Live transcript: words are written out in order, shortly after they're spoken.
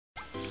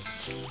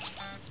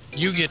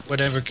You get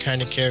whatever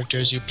kind of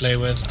characters you play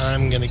with.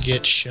 I'm gonna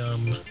get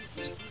Shum.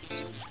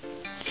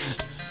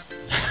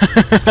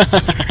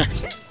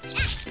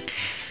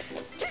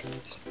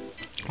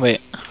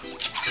 Wait.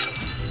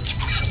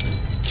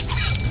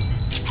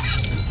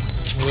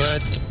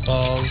 What the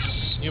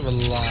balls? You have a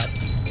lot.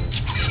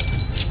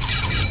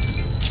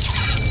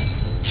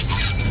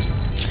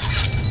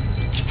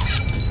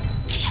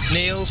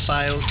 Nail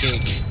file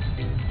cake.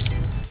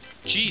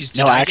 Jeez,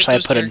 did No, I actually, get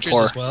those I put in characters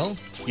 4 as well?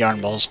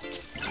 yarn balls.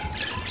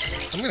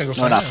 I'm gonna go No,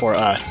 find not out. 4.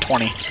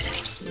 20.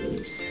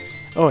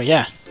 Oh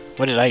yeah.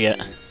 What did I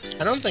get?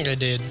 I don't think I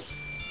did.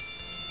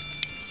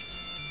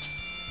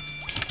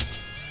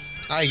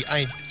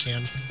 I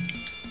can.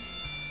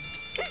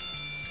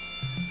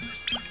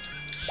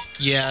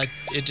 Yeah,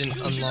 it didn't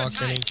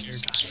unlock any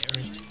characters for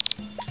me.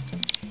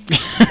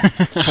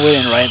 I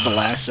went in right at the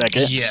last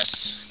second.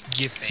 Yes,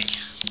 give me.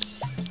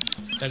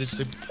 That is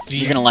the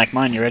You're gonna like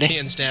mine. You ready?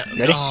 hands down.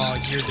 Ready? Oh,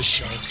 you're the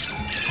shark.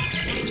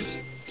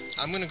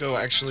 I'm gonna go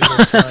actually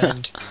go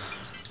find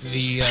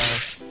the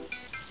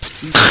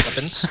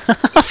weapons.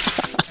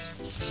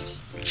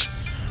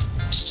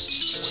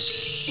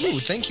 Ooh,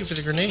 thank you for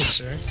the grenade,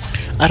 sir.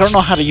 I don't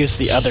know how to use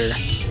the other.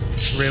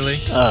 Really?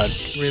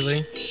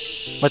 Really?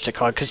 What's it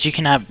called? Because you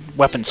can have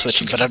weapon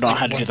switching, but I don't know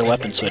how to do the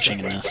weapon switching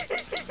in this.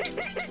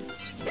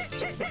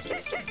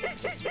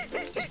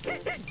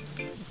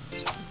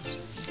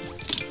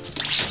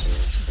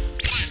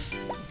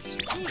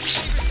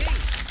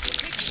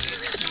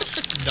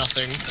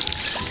 Nothing.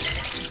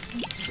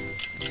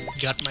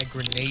 Got my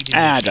grenade in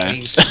Ah, your darn.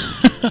 face.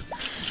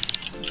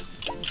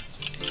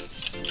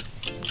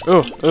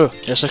 Ooh,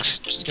 this looks...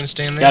 Just gonna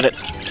stand there. Got it.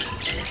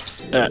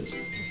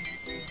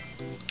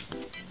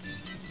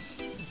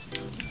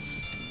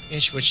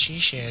 It's what she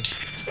said.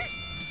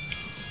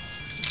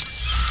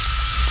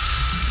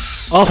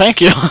 Oh,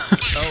 thank you.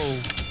 Oh,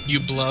 you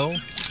blow?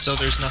 So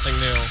there's nothing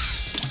new.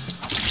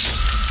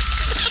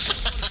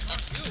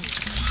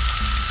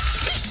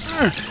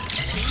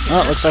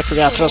 Oh, looks like we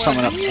gotta throw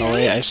something up. Oh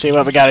wait, I see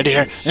what we gotta do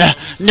here.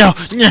 No,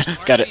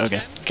 got it.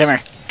 Okay, come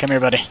here,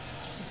 buddy.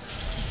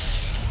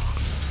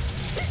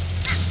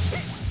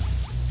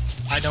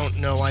 I don't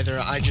know either.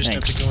 I just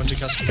Thanks. have to go into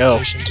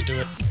customization to do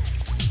it.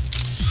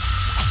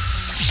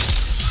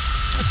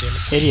 God damn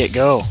it. Idiot,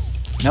 go.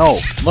 No,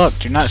 look,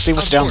 do not see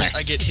what's Of down course, there.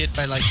 I get hit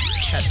by like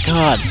cat.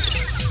 God,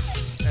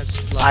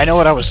 That's lovely. I know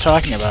what I was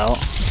talking about.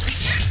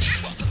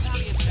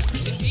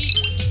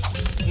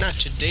 Not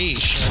today,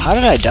 Sean. How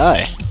did I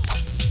die?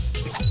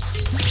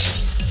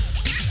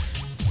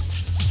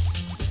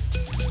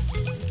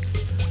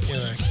 You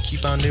gonna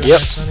keep on doing Yep.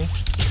 that, Sonny?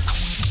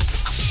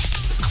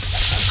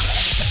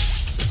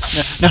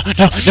 No.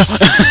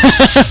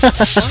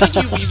 Why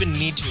do you even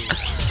need to?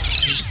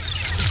 Just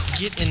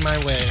get in my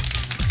way.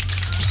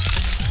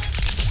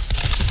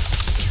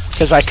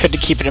 Because I couldn't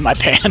keep it in my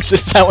pants.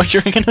 Is that what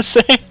you were gonna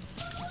say?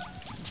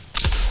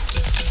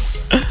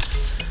 You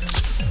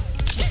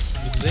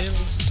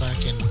little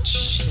fucking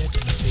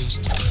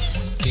shit-faced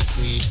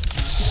dickweed.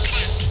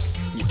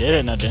 You did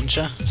it, now, didn't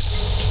you?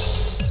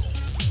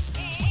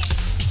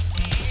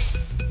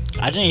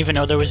 I didn't even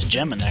know there was a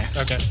gem in there.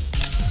 Okay.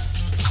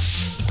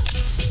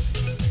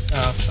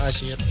 Oh, I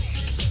see it.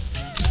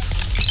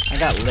 I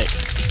got licked.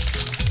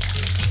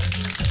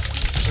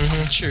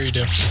 Mm-hmm, sure you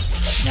do.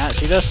 Yeah,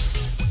 see this?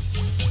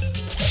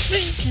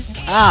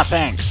 Ah,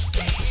 thanks.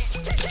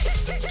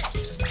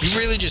 You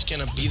really just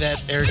gonna be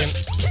that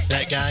arrogant?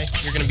 That guy?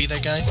 You're gonna be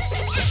that guy?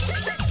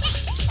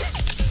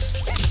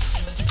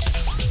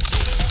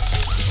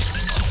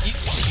 You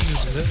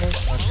little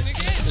fucker.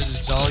 This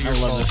is all your I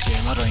love fault. this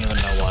game. I don't even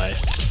know why.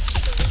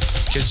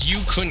 Because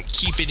you couldn't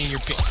keep it in your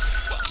pants.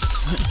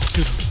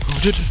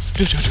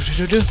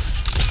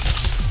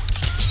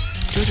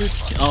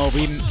 Oh,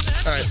 we...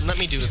 Alright, let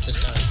me do it this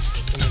time.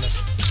 I'm gonna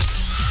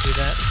do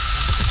that.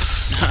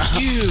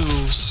 You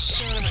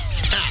son of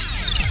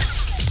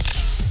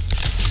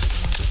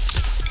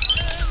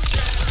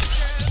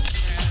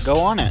a... Go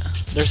on it.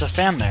 There's a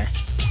fan there.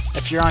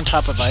 If you're on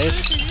top of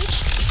ice...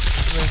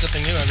 Learn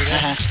something new every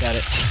day. Got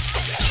it.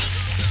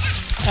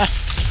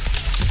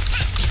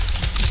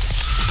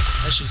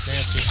 That shit's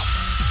nasty.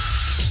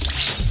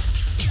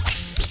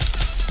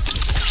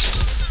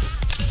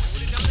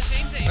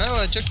 Well,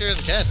 I took care of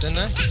the cat, didn't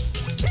I?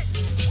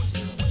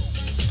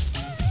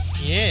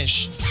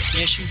 Yes.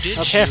 Yes, you did,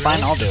 Okay, Shiro.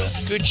 fine, I'll do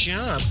it. Good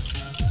job.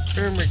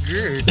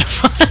 Ermagerd.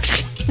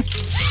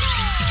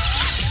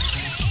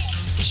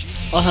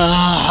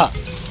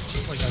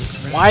 Just like I'm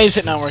crazy. Why is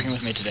it not working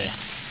with me today?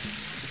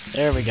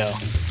 There we go.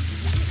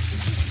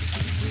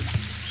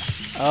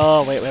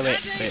 Oh, wait. What?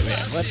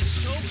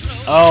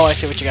 Oh, I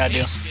see what you gotta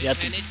do. You have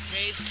to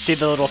see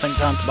the little things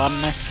on the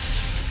bottom there?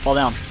 Fall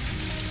down.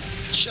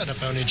 Shut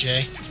up, Oni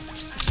J.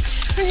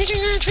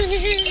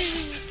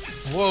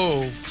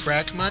 Whoa,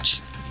 crack much?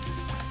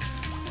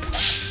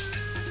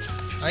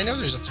 I know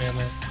there's a fan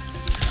there.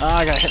 Oh,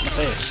 I got hit in the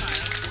face.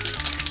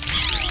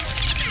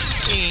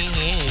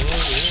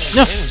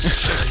 No!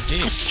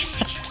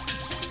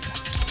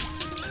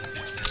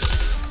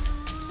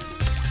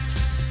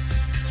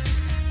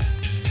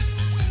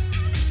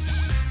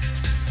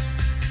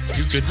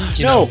 could,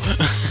 you No! know.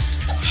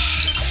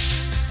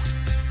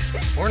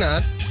 Or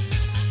not.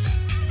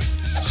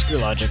 Screw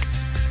logic.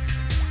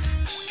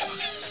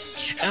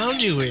 I'll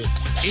do it.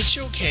 It's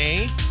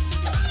okay.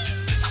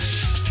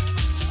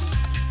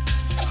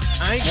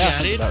 I Yeah, got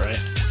sounds it. about right.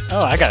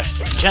 Oh, I got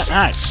it. Yeah,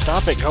 nice.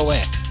 Stop it. Go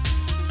away.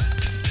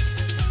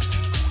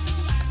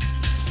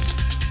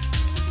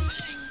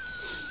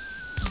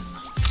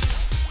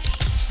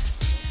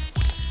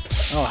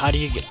 Oh, how do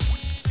you get...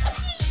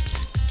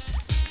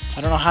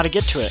 I don't know how to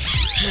get to it.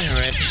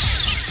 Alright.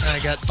 I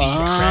got the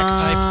crack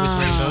pipe with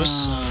rainbows.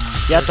 So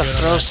you have to we're good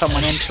on throw that.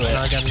 someone into And it.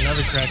 I got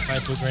another crack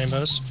pipe with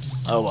rainbows.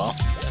 Oh, well.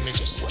 Let me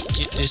just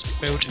get this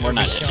boat We're over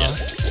not here. dead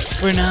yet.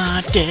 We're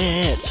not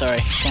dead. Sorry,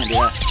 can't do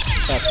that.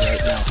 Stop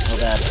right now. Oh,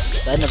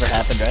 that never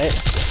happened, right?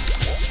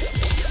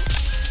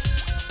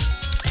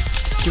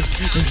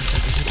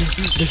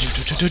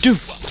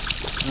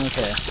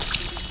 Okay.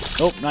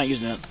 Nope, not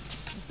using it.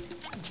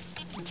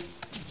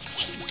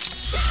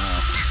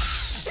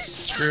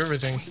 Screw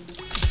everything.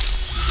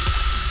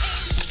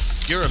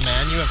 You're a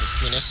man, you have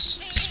a penis.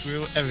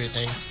 Screw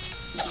everything.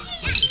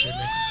 That's a good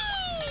name.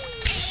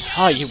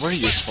 Oh, you were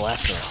useful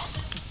after all.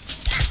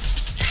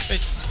 But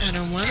I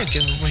don't want to go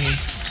away.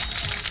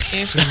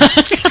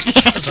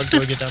 How the fuck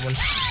do I get that one?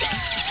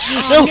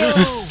 Oh,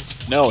 no!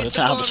 No, Get that's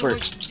the not how this bottom,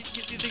 works.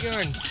 look, get the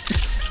yarn.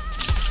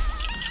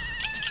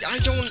 I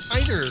don't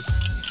either.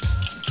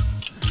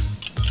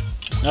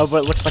 No,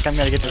 but it looks like I'm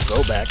gonna get this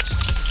boat back.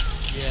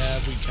 Yeah,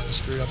 we kind of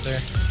screwed up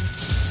there.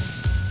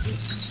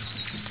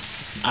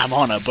 I'm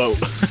on a boat.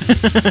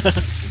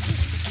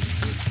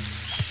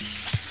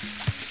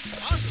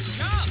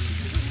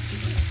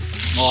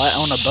 Oh, I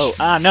own a boat.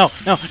 Ah, no.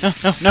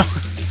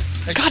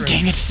 God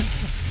dang it.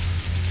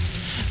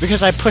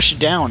 Because I pushed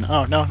down.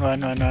 Oh, no.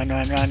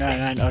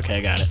 Okay,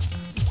 I got it.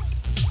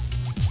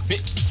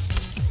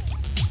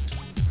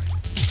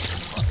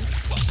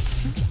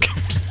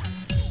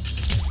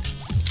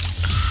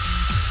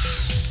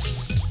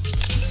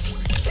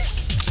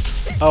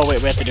 Oh,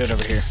 wait, we have to do it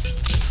over here.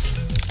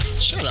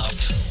 Shut up.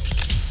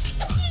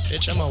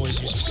 Bitch, I'm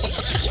always useful.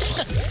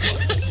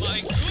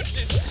 My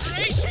goodness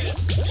gracious!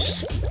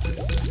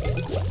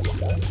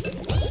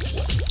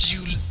 Do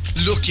you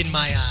look in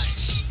my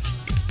eyes?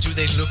 Do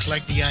they look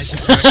like the eyes of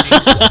mercy?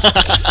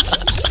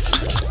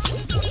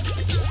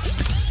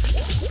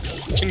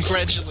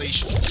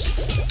 Congratulations.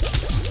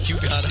 You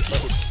got a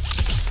boat.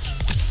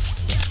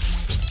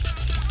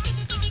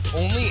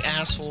 Only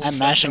assholes. I'm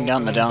mashing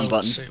down the down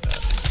button. Say that.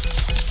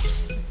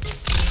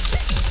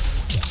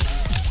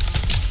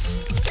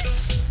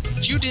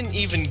 You didn't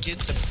even get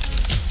the.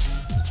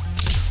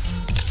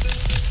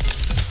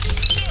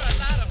 You're a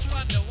lot of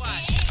fun to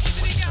watch.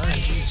 Isn't he Time,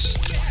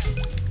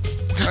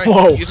 jeez. Alright,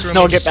 Whoa! you throw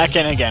No, me get this back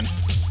in again.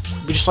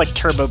 We just like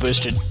turbo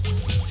boosted.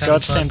 Go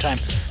at the same time.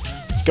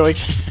 Going.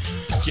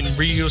 Getting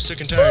real sick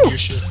and tired of your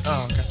shit.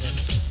 Oh, goddamn.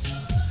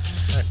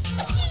 Alright.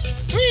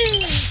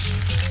 Whee!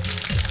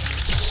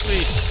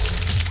 Sweet.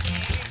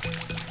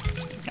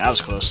 That was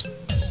close.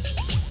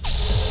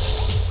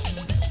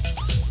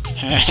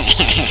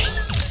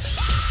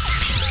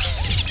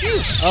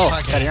 Oh,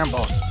 Okay. got your arm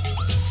ball.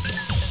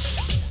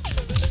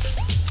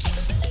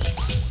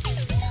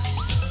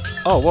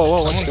 Oh, whoa,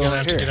 Someone's what's gonna going have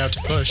on to here? get out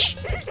to push.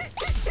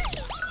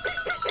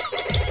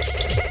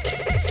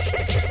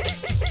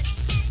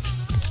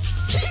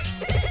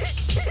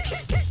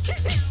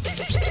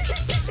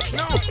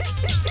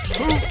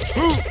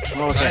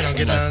 Oh, okay. I don't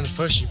get out of the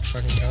push, you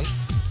fucking cunt.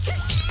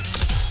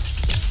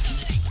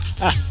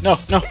 Ah, no.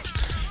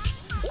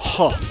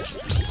 Oh.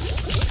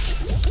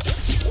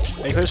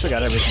 At least we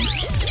got everything.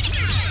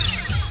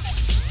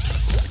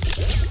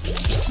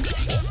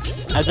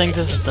 I think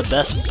this is the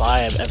best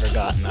buy I've ever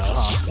gotten, though,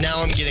 huh? Now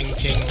I'm getting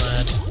ping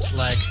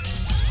lag.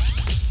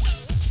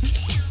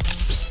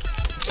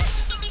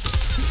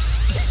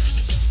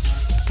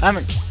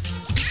 I'm.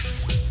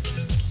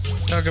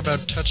 Talk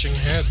about touching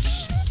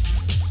heads.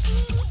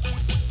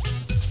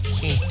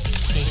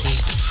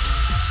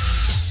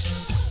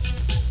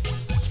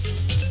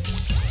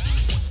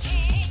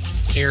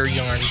 Air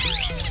yarn.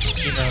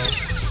 You know.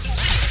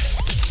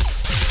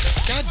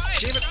 God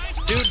damn it,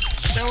 dude.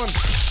 Now I'm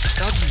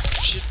dodging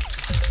shit.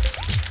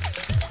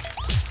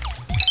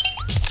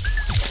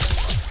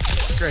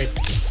 Great.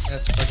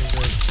 That's fucking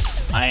good.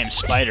 I am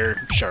Spider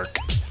Shark.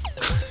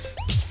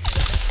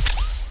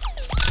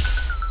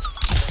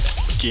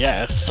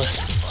 Yeah.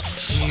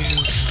 You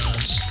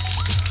cunt.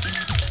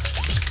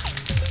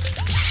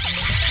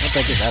 What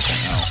did I do that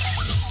thing? Oh,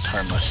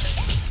 harmless.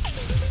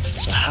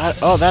 So how?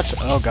 Oh, that's.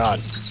 Oh god.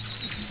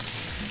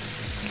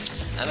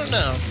 I don't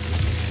know.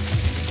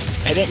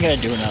 I didn't get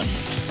to do nothing.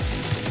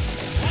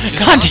 It's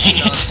God awesome. dang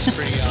No, it. it's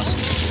pretty awesome.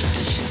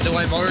 Though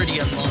I've already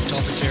unlocked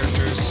all the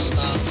characters,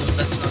 but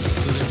that's not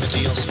including the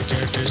DLC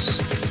characters,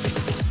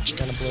 which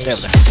kind of blows. There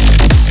we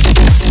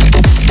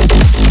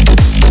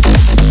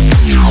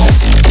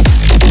go.